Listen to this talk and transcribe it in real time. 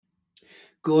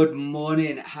Good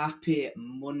morning. Happy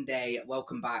Monday.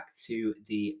 Welcome back to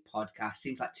the podcast.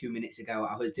 Seems like 2 minutes ago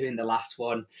I was doing the last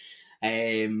one.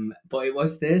 But it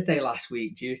was Thursday last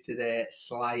week due to the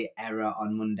slight error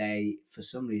on Monday. For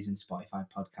some reason, Spotify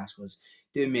podcast was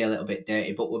doing me a little bit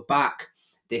dirty. But we're back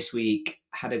this week.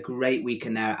 Had a great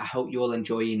weekend there. I hope you're all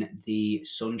enjoying the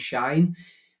sunshine,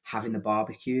 having the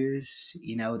barbecues,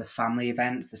 the family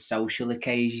events, the social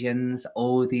occasions,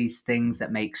 all these things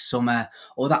that make summer,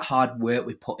 all that hard work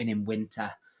we put in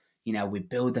winter. We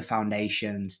build the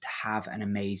foundations to have an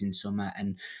amazing summer.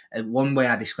 And one way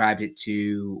I described it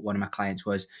to one of my clients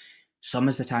was,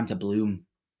 summer's the time to bloom.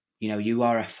 You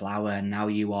are a flower and now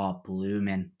you are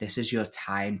blooming. This is your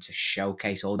time to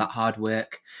showcase all that hard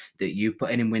work that you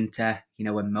put in winter.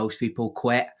 When most people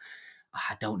quit,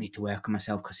 I don't need to work on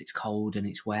myself because it's cold and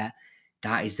it's wet.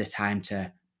 That is the time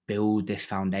to build this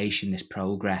foundation, this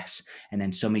progress. And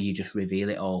then summer, you just reveal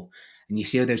it all. And you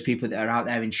see all those people that are out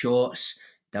there in shorts.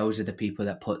 Those are the people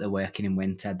that put their work in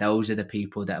winter. Those are the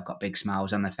people that have got big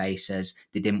smiles on their faces.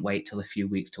 They didn't wait till a few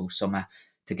weeks till summer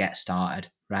to get started,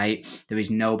 right? There is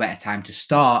no better time to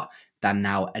start than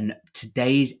now. And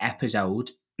today's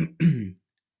episode,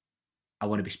 I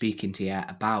want to be speaking to you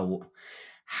about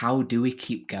how do we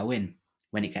keep going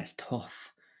when it gets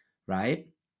tough, right?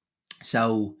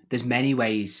 So there's many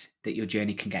ways that your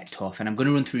journey can get tough. And I'm going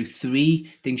to run through 3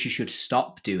 things you should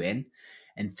stop doing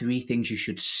and 3 things you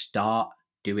should start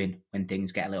doing when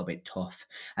things get a little bit tough.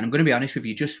 And I'm going to be honest with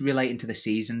you, just relating to the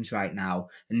seasons right now,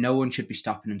 and no one should be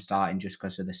stopping and starting just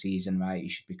because of the season, right? You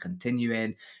should be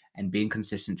continuing and being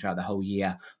consistent throughout the whole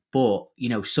year. But,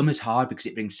 summer's hard because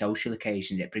it brings social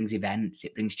occasions, it brings events,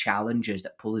 it brings challenges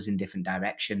that pull us in different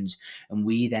directions. And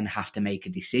we then have to make a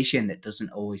decision that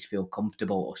doesn't always feel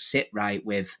comfortable or sit right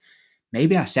with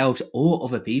maybe ourselves or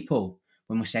other people.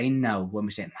 When we're saying no, when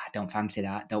we're saying, I don't fancy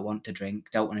that, don't want to drink,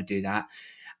 don't want to do that.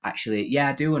 Actually, yeah,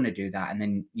 I do want to do that. And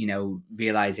then,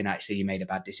 realizing actually you made a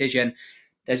bad decision.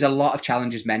 There's a lot of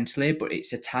challenges mentally, but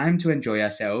it's a time to enjoy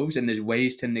ourselves. And there's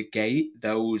ways to negate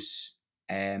those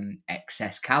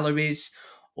excess calories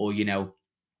or,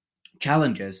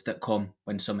 challenges that come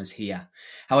when summer's here.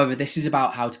 However, this is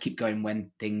about how to keep going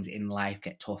when things in life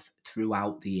get tough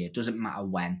throughout the year. It doesn't matter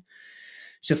when.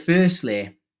 So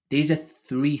firstly, these are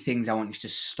 3 things I want you to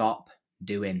stop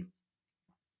doing.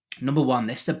 Number 1,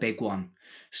 this is a big one.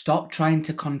 Stop trying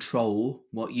to control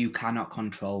what you cannot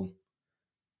control.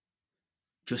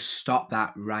 Just stop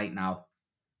that right now.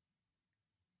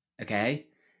 Okay?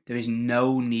 There is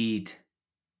no need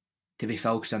to be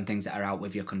focused on things that are out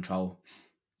with your control.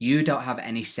 You don't have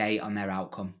any say on their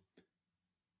outcome.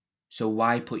 So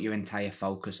why put your entire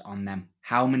focus on them?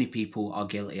 How many people are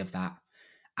guilty of that?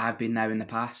 I've been there in the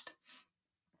past.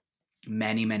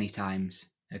 Many, many times.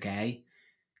 Okay?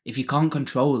 If you can't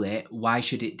control it, why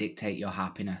should it dictate your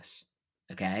happiness?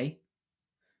 Okay?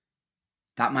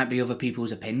 That might be other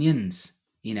people's opinions,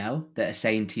 that are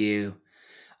saying to you,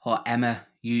 "Oh, Emma,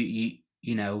 you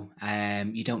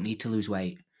don't need to lose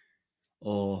weight,"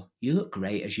 or "You look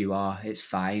great as you are. It's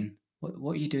fine.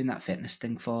 What are you doing that fitness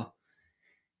thing for?"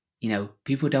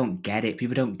 People don't get it.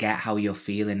 People don't get how you're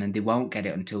feeling, and they won't get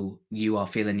it until you are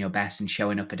feeling your best and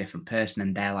showing up a different person,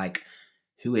 and they're like,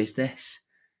 "Who is this?"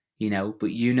 But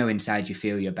inside you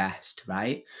feel your best,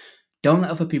 right? Don't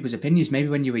let other people's opinions, maybe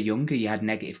when you were younger, you had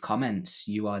negative comments.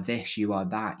 You are this, you are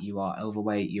that, you are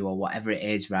overweight, you are whatever it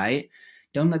is, right?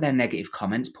 Don't let their negative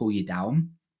comments pull you down,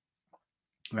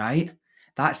 right?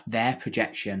 That's their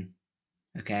projection,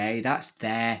 okay? That's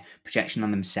their projection on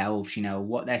themselves.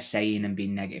 What they're saying and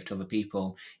being negative to other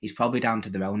people is probably down to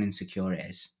their own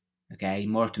insecurities, okay?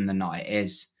 More often than not, it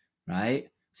is, right?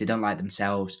 Because they don't like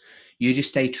themselves. You just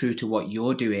stay true to what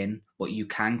you're doing, what you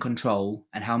can control.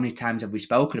 And how many times have we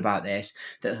spoken about this,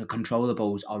 that the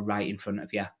controllables are right in front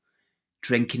of you?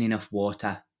 Drinking enough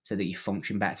water so that you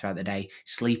function better throughout the day.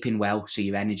 Sleeping well so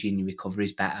your energy and your recovery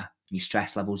is better. Your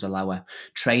stress levels are lower.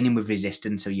 Training with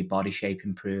resistance so your body shape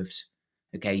improves.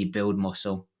 Okay, you build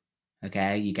muscle.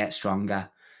 Okay, you get stronger.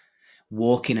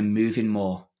 Walking and moving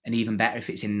more. And even better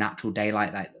if it's in natural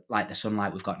daylight, like the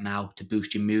sunlight we've got now, to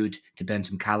boost your mood, to burn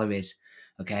some calories.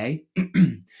 Okay?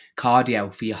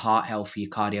 Cardio for your heart health, for your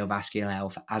cardiovascular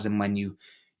health, as and when you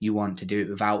want to do it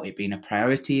without it being a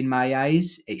priority in my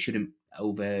eyes. It shouldn't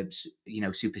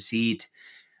supersede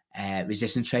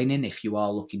resistance training if you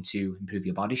are looking to improve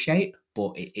your body shape,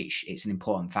 but it's an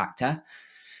important factor.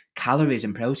 Calories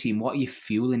and protein, what are you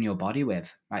fueling your body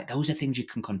with, right? Those are things you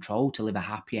can control to live a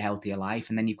happier, healthier life.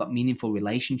 And then you've got meaningful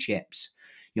relationships,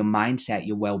 your mindset,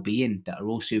 your well-being, that are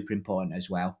all super important as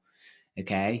well.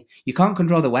 Okay, you can't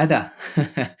control the weather.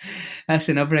 That's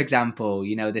another example.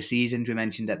 The seasons we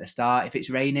mentioned at the start. If it's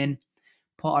raining,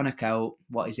 put on a coat.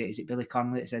 What is it? Is it Billy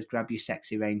Connolly that says, grab your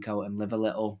sexy raincoat and live a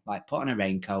little? Like, put on a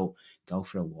raincoat, go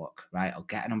for a walk, right? Or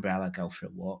get an umbrella, go for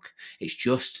a walk. It's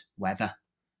just weather.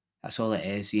 That's all it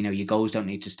is. You know, your goals don't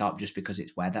need to stop just because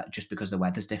it's weather, just because the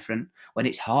weather's different. When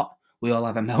it's hot, we all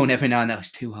have a moan every now and then.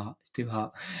 It's too hot. It's too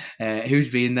hot. Who's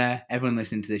been there? Everyone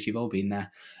listening to this, you've all been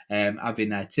there. I've been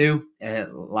there too.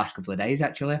 Last couple of days,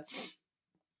 actually.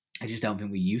 I just don't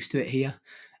think we're used to it here.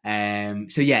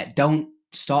 So yeah, don't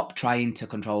stop trying to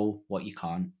control what you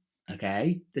can't.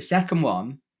 Okay. The second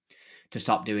one to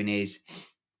stop doing is,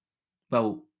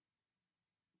 well,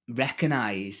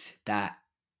 recognize that,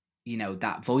 you know,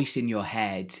 that voice in your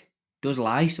head does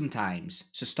lie sometimes.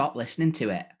 So stop listening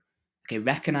to it. Okay.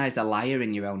 Recognize the liar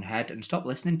in your own head and stop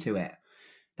listening to it.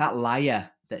 That liar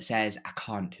that says, I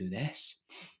can't do this.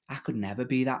 I could never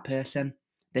be that person.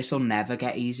 This will never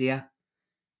get easier.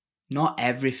 Not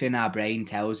everything our brain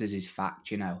tells us is fact,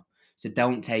 you know. So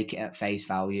don't take it at face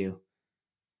value,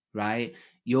 right?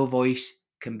 Your voice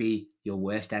can be your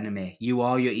worst enemy.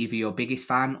 You're either your biggest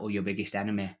fan or your biggest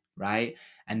enemy, right?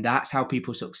 And that's how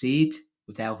people succeed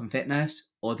with health and fitness,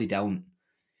 or they don't.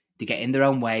 They get in their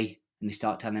own way and they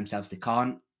start telling themselves they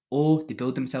can't, or they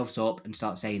build themselves up and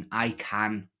start saying, I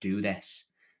can do this.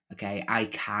 Okay, I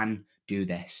can do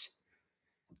this.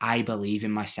 I believe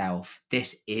in myself.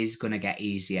 This is going to get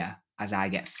easier as I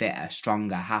get fitter,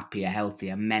 stronger, happier,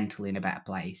 healthier, mentally in a better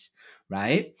place,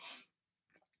 right?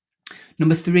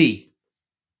 Number 3,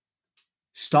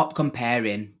 stop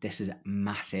comparing. This is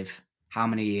massive. How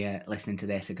many listening to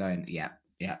this are going, yeah,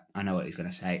 I know what he's going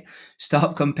to say.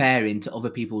 Stop comparing to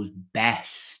other people's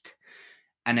best.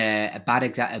 And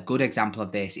a good example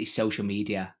of this is social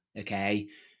media, okay?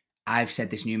 I've said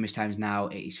this numerous times now.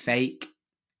 It is fake.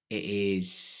 It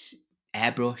is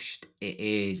airbrushed. It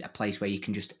is a place where you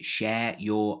can just share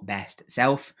your best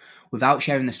self without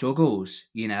sharing the struggles,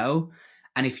 you know?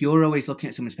 And if you're always looking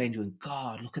at someone's page going,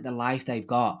 God, look at the life they've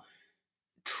got,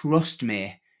 trust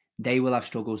me, they will have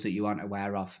struggles that you aren't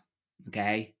aware of,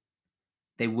 okay?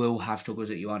 They will have struggles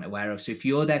that you aren't aware of. So if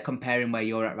you're there comparing where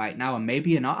you're at right now, and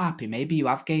maybe you're not happy, maybe you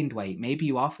have gained weight, maybe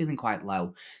you are feeling quite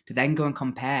low, to then go and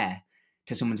compare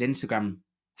to someone's Instagram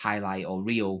highlight or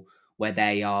reel where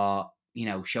they are, you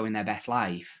know, showing their best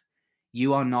life,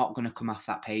 you are not going to come off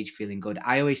that page feeling good.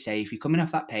 I always say, if you're coming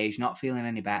off that page not feeling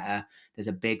any better, there's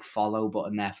a big follow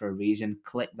button there for a reason.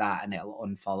 Click that and it'll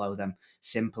unfollow them.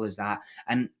 Simple as that.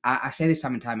 And I say this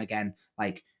time and time again,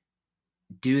 like,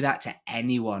 do that to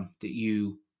anyone that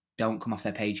you don't come off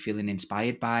their page feeling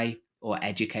inspired by or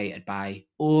educated by,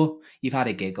 or you've had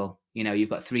a giggle. You know, you've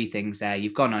got 3 things there.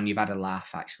 You've gone on, you've had a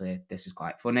laugh. Actually, this is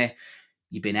quite funny.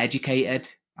 You've been educated.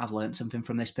 I've learned something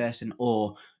from this person.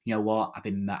 Or, you know what? I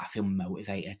feel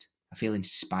motivated. I feel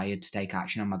inspired to take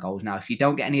action on my goals. Now, if you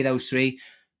don't get any of those 3,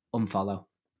 unfollow.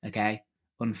 Okay?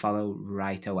 Unfollow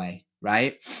right away.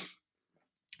 Right?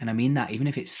 And I mean that even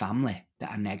if it's family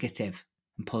that are negative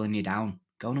and pulling you down,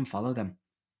 go and unfollow them,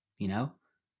 you know?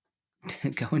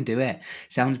 Go and do it.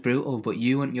 Sounds brutal, but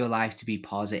you want your life to be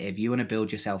positive. You want to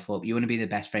build yourself up. You want to be the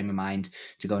best frame of mind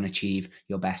to go and achieve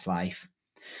your best life.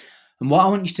 And what I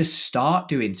want you to start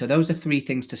doing, so those are 3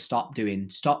 things to stop doing.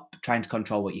 Stop trying to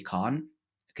control what you can't,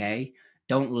 okay?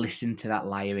 Don't listen to that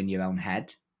liar in your own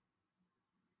head.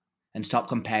 And stop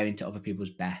comparing to other people's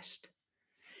best.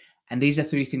 And these are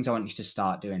 3 things I want you to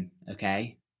start doing,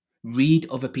 okay? Read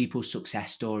other people's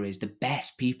success stories. The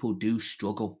best people do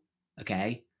struggle,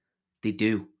 okay? They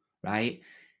do, right?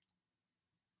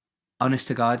 Honest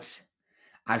to God,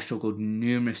 I've struggled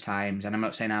numerous times, and I'm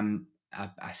not saying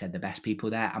I said the best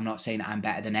people there. I'm not saying I'm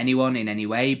better than anyone in any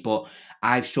way, but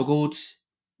I've struggled,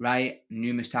 right,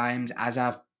 numerous times, as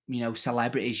I've, you know,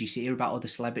 celebrities. You hear about other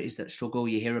celebrities that struggle.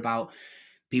 You hear about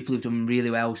people who've done really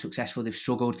well, successful, they've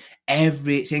struggled.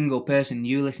 Every single person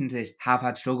you listen to this have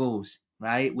had struggles,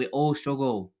 right? We all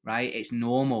struggle, right? It's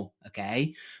normal,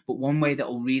 okay? But one way that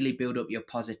will really build up your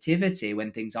positivity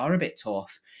when things are a bit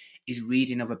tough is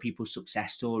reading other people's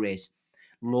success stories.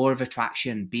 Law of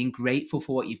attraction, being grateful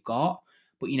for what you've got.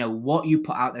 But, you know, what you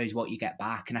put out there is what you get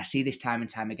back. And I see this time and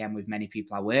time again with many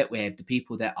people I work with. The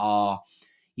people that are,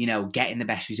 you know, getting the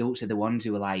best results are the ones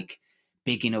who are like,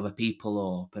 bigging other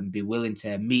people up and be willing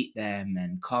to meet them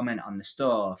and comment on the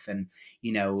stuff. And,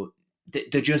 you know,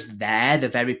 they're just there. They're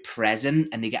very present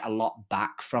and they get a lot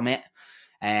back from it.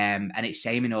 And it's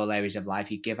same in all areas of life.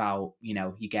 You give out, you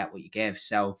know, you get what you give.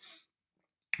 So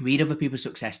read other people's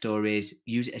success stories,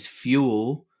 use it as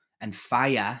fuel and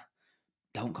fire.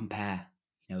 Don't compare.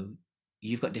 You know,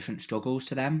 you've got different struggles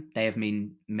to them. They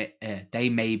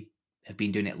may have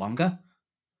been doing it longer,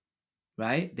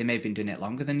 right? They may have been doing it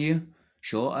longer than you,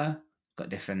 shorter. got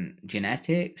different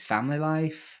genetics, family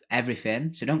life,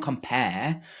 everything. So don't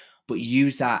compare, but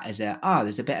use that as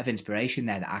there's a bit of inspiration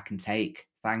there that I can take.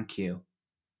 Thank you.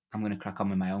 I'm going to crack on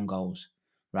with my own goals,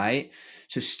 right?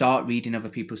 So start reading other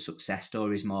people's success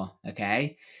stories more,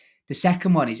 okay? The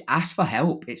second one is ask for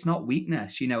help. It's not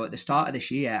weakness. At the start of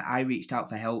this year, I reached out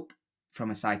for help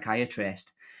from a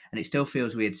psychiatrist, and it still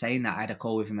feels weird saying that. I had a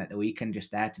call with him at the weekend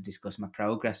just there to discuss my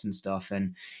progress and stuff,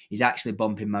 and he's actually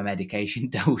bumping my medication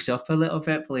dose up a little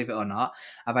bit, believe it or not.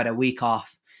 I've had a week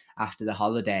off after the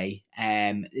holiday.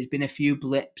 There's been a few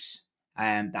blips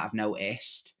that I've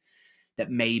noticed that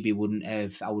maybe I wouldn't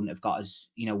have got as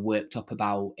worked up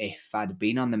about if I'd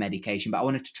been on the medication. But I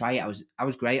wanted to try it. I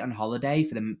was great on holiday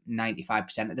for the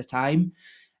 95% of the time,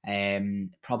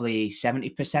 probably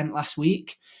 70% last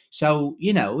week. So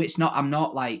I'm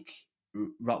not like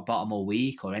rock bottom all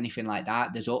week or anything like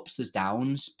that. There's ups, there's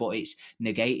downs, but it's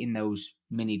negating those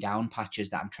mini down patches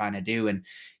that I'm trying to do. And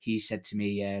he said to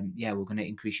me, yeah, we're going to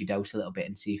increase your dose a little bit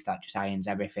and see if that just irons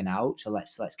everything out. So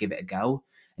let's give it a go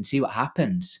and see what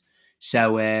happens.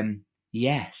 So,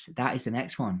 yes, that is the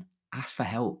next one. Ask for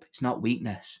help. It's not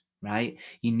weakness, right?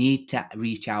 You need to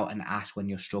reach out and ask when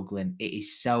you're struggling. It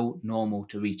is so normal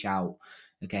to reach out.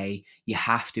 Okay. You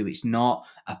have to. It's not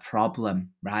a problem,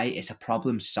 right? It's a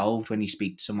problem solved when you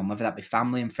speak to someone, whether that be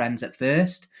family and friends at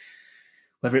first,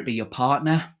 whether it be your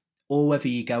partner, or whether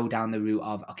you go down the route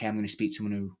of, okay, I'm going to speak to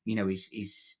someone who,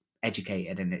 is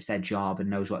educated and it's their job and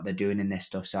knows what they're doing in this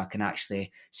stuff, so I can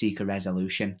actually seek a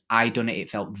resolution. I done it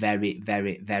felt very,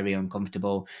 very, very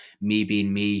uncomfortable, me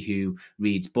being me, who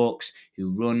reads books, who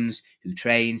runs, who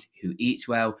trains, who eats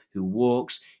well, who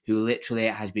walks, who literally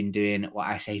has been doing what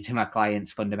I say to my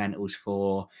clients, fundamentals,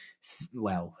 for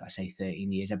I say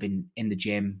 13 years. I've been in the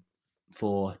gym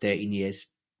for 13 years,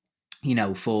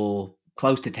 for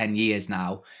close to 10 years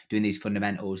now, doing these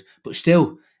fundamentals, but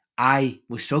still I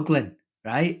was struggling,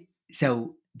 right?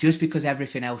 So just because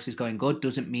everything else is going good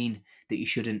doesn't mean that you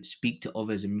shouldn't speak to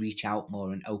others and reach out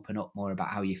more and open up more about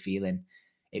how you're feeling.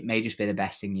 It may just be the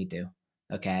best thing you do.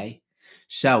 Okay.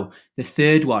 So the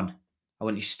third one I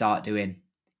want you to start doing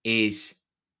is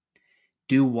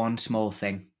do one small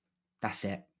thing. That's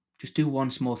it. Just do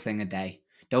one small thing a day.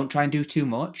 Don't try and do too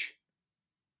much,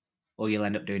 or you'll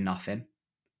end up doing nothing.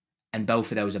 And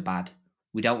both of those are bad.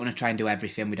 We don't want to try and do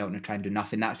everything. We don't want to try and do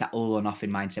nothing. That's that all or nothing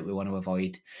mindset we want to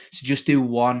avoid. So just do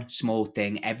one small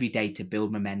thing every day to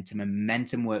build momentum. And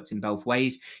momentum works in both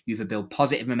ways. You either build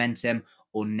positive momentum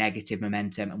or negative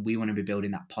momentum. And we want to be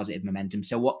building that positive momentum.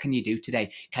 So what can you do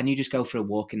today? Can you just go for a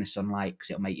walk in the sunlight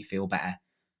because it'll make you feel better?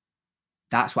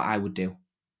 That's what I would do.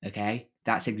 Okay.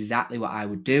 That's exactly what I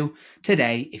would do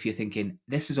today. If you're thinking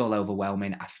this is all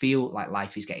overwhelming, I feel like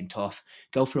life is getting tough,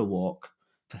 go for a walk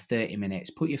for 30 minutes,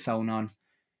 put your phone on,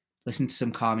 listen to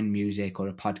some calming music or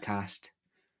a podcast,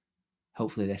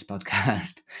 hopefully this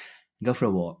podcast, and go for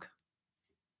a walk.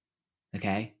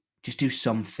 Okay. Just do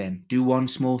something. Do one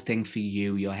small thing for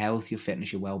you, your health, your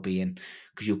fitness, your well-being,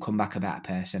 because you'll come back a better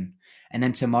person. And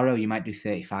then tomorrow you might do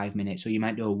 35 minutes, or you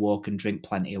might do a walk and drink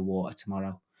plenty of water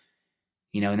tomorrow.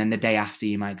 And then the day after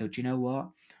you might go, do you know what?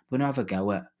 I'm going to have a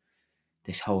go at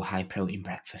this whole high protein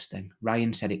breakfast thing.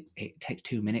 Ryan said it takes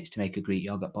 2 minutes to make a Greek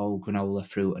yogurt bowl, granola,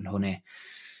 fruit and honey.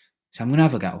 So I'm going to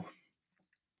have a go.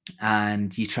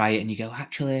 And you try it and you go,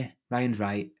 actually, Ryan's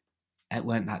right. It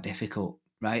weren't that difficult,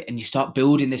 right? And you start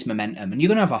building this momentum, and you're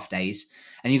going to have off days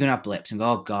and you're going to have blips and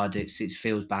go, oh God, it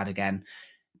feels bad again.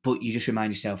 But you just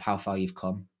remind yourself how far you've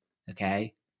come,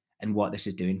 okay? And what this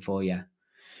is doing for you.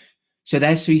 So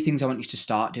there's 3 things I want you to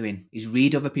start doing: is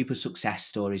read other people's success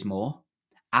stories more.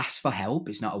 Ask for help.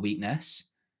 It's not a weakness.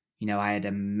 I had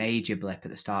a major blip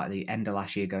at the end of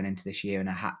last year going into this year, and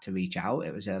I had to reach out.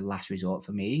 It was a last resort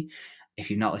for me. If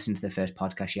you've not listened to the first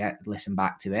podcast yet, listen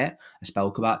back to it. I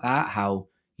spoke about that, how,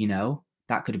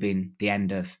 that could have been the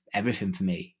end of everything for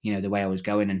me, the way I was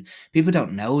going. And people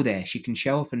don't know this. You can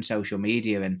show up on social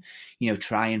media and,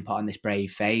 try and put on this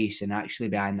brave face, and actually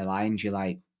behind the lines, you're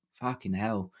like, fucking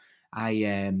hell.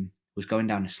 I was going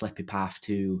down a slippy path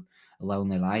to a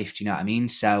lonely life. Do you know what I mean?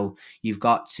 So you've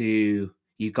got to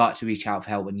reach out for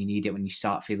help when you need it, when you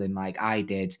start feeling like I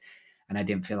did, and I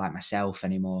didn't feel like myself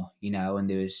anymore, and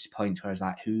there was points where I was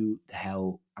like, who the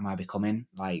hell am I becoming,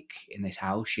 like, in this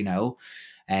house,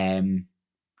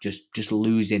 just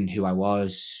losing who I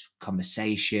was,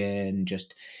 conversation,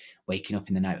 just waking up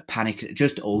in the night with panic,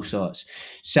 just all sorts.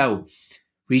 So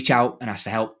reach out and ask for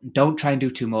help. Don't try and do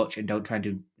too much, and don't try and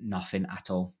do nothing at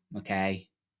all. Okay.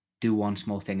 Do one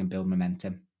small thing and build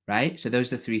momentum, right? So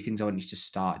those are the 3 things I want you to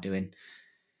start doing.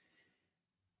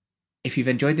 If you've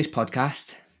enjoyed this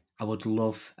podcast, I would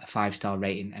love a 5-star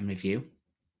rating and review.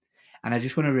 And I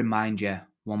just want to remind you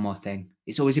one more thing.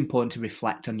 It's always important to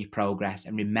reflect on your progress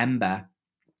and remember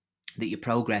that your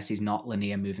progress is not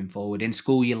linear moving forward. In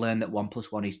school, you learn that 1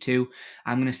 plus 1 is 2.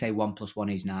 I'm going to say 1 plus 1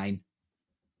 is 9.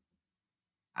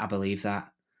 I believe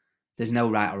that. There's no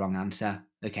right or wrong answer,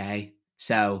 okay?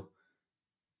 So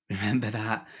remember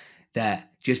that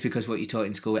just because what you taught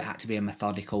in school, it had to be a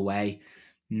methodical way.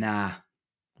 Nah,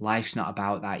 life's not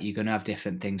about that. You're going to have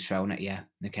different things thrown at you,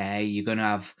 okay? You're going to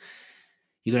have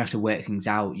to work things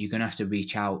out. You're going to have to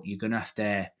reach out. You're going to have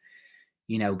to,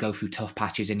 go through tough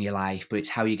patches in your life, but it's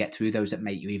how you get through those that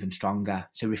make you even stronger.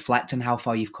 So reflect on how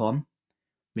far you've come.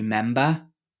 Remember,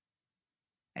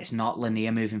 it's not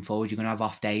linear moving forward. You're going to have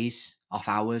off days, off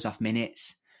hours, off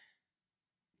minutes,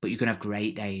 but you're going to have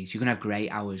great days. You're going to have great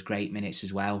hours, great minutes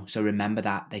as well. So remember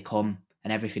that they come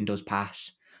and everything does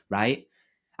pass, right?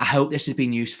 I hope this has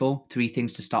been useful. 3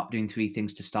 things to stop doing, 3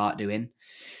 things to start doing.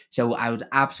 So I would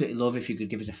absolutely love if you could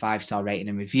give us a 5-star rating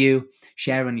and review,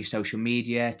 share on your social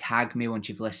media, tag me once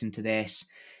you've listened to this.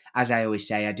 As I always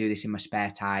say, I do this in my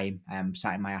spare time. I'm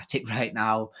sat in my attic right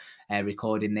now,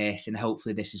 recording this, and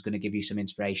hopefully this is going to give you some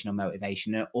inspiration or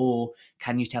motivation. Or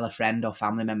can you tell a friend or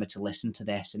family member to listen to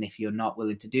this? And if you're not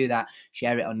willing to do that,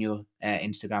 share it on your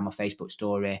Instagram or Facebook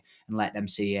story and let them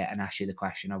see it and ask you the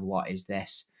question of what is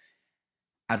this?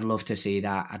 I'd love to see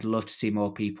that. I'd love to see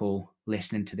more people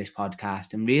listening to this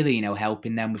podcast and really,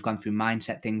 helping them. We've gone through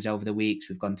mindset things over the weeks.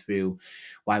 We've gone through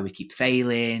why we keep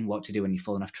failing, what to do when you're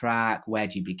falling off track, where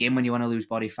do you begin when you want to lose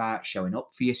body fat, showing up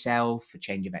for yourself, for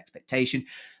change of expectation,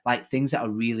 like things that are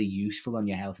really useful on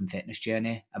your health and fitness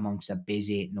journey amongst a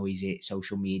busy, noisy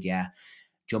social media.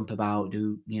 Jump about,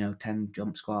 do, 10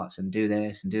 jump squats and do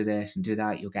this and do this and do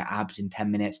that. You'll get abs in 10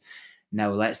 minutes.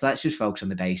 No, let's just focus on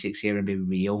the basics here and be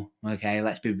real. Okay,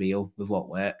 let's be real with what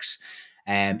works.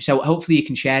 So hopefully you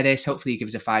can share this. Hopefully you give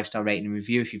us a 5-star rating and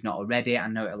review if you've not already. I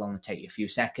know it'll only take you a few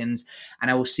seconds.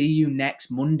 And I will see you next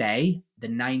Monday, the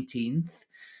 19th,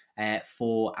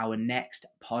 for our next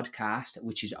podcast,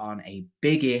 which is on a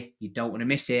biggie. You don't want to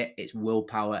miss it. It's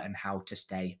willpower and how to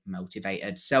stay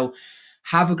motivated. So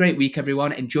have a great week,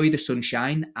 everyone. Enjoy the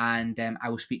sunshine, and I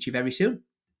will speak to you very soon.